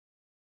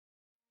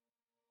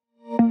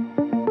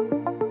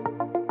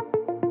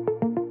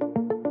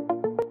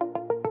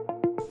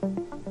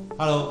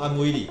Hello, I'm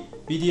Willie,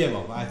 BDM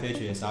of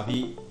iFactory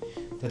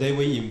SRP. Today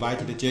we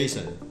invited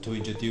Jason to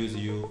introduce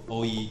you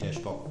OEE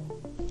dashboard.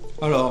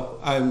 Hello,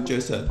 I'm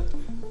Jason.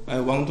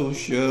 I want to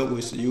share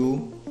with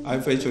you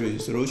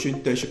iFactory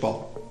solution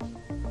dashboard.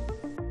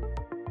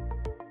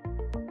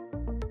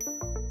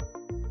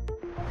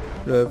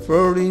 The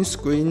following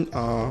screens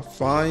are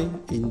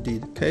 5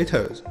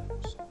 indicators: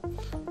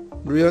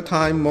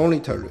 real-time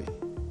monitoring,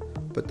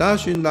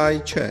 production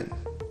line trend,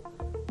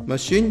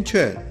 machine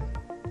trend,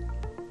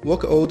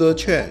 work order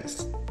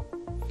trends,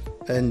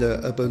 and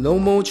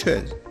abnormal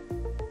trends.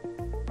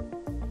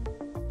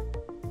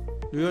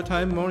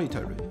 Real-time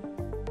monitoring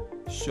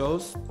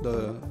shows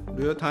the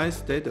real-time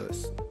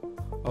status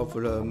of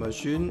the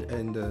machine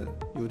and the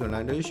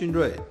utilization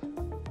rate.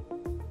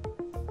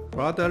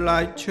 Product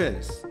line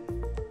trends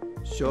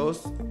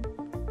shows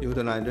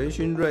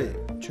utilization rate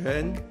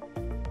trend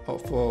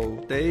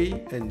for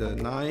day and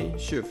night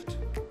shift.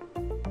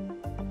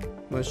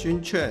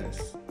 Machine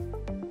trends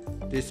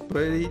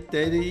display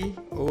daily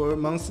or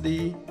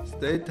monthly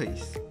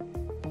status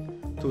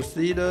to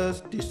see the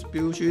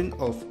distribution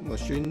of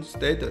machine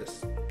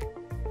status.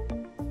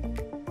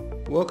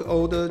 Work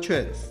order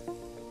trends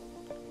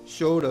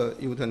show the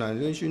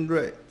utilization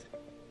rate,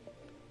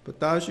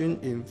 production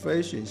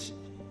efficiency,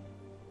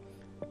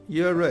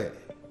 yield rate,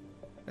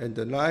 and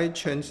the line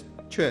trends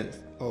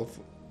of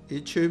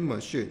each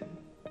machine.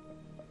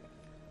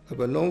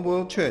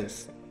 Abnormal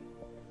trends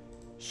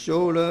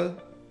show the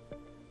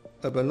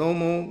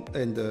abnormal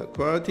and the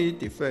quality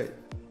defect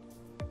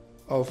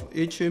of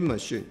each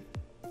machine.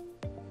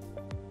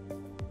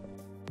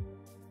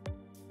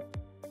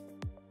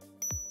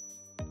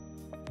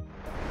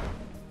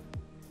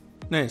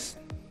 Next,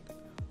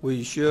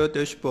 we share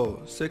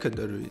dashboard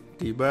secondary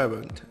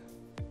development.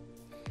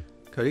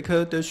 Click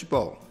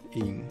dashboard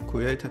in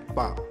Create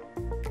bar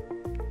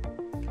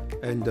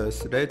and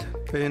select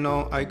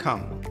panel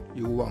icon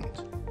you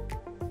want.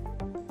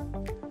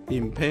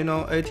 In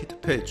Panel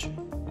Edit page,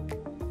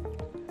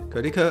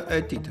 click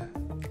Edit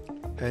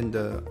and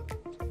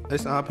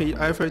SRP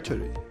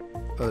iFactory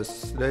as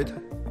select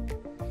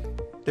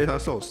data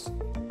source.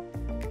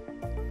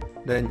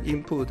 Then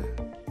input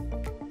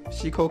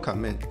SQL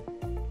command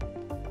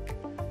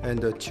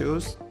and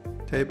choose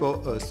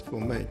Table as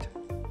format.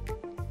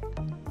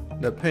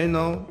 The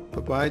panel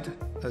provides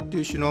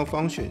additional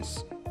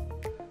functions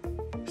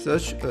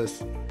such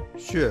as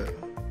share,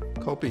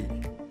 copy,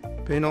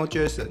 panel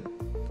JSON,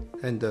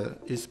 and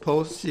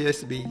export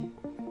CSV,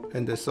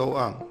 and so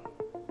on.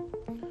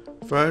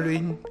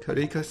 Finally,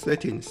 click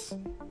Settings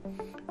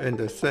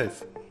and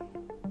Save.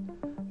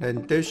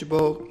 Then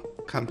dashboard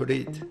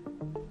complete.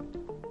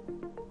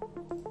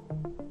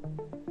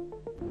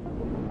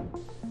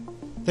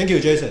 Thank you,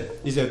 Jason.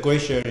 It's a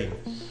great sharing.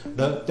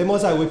 The demo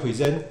site we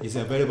present is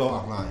available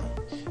online.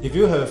 If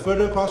you have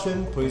further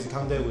questions, please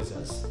contact with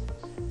us.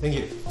 Thank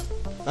you.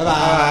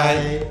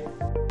 Bye-bye.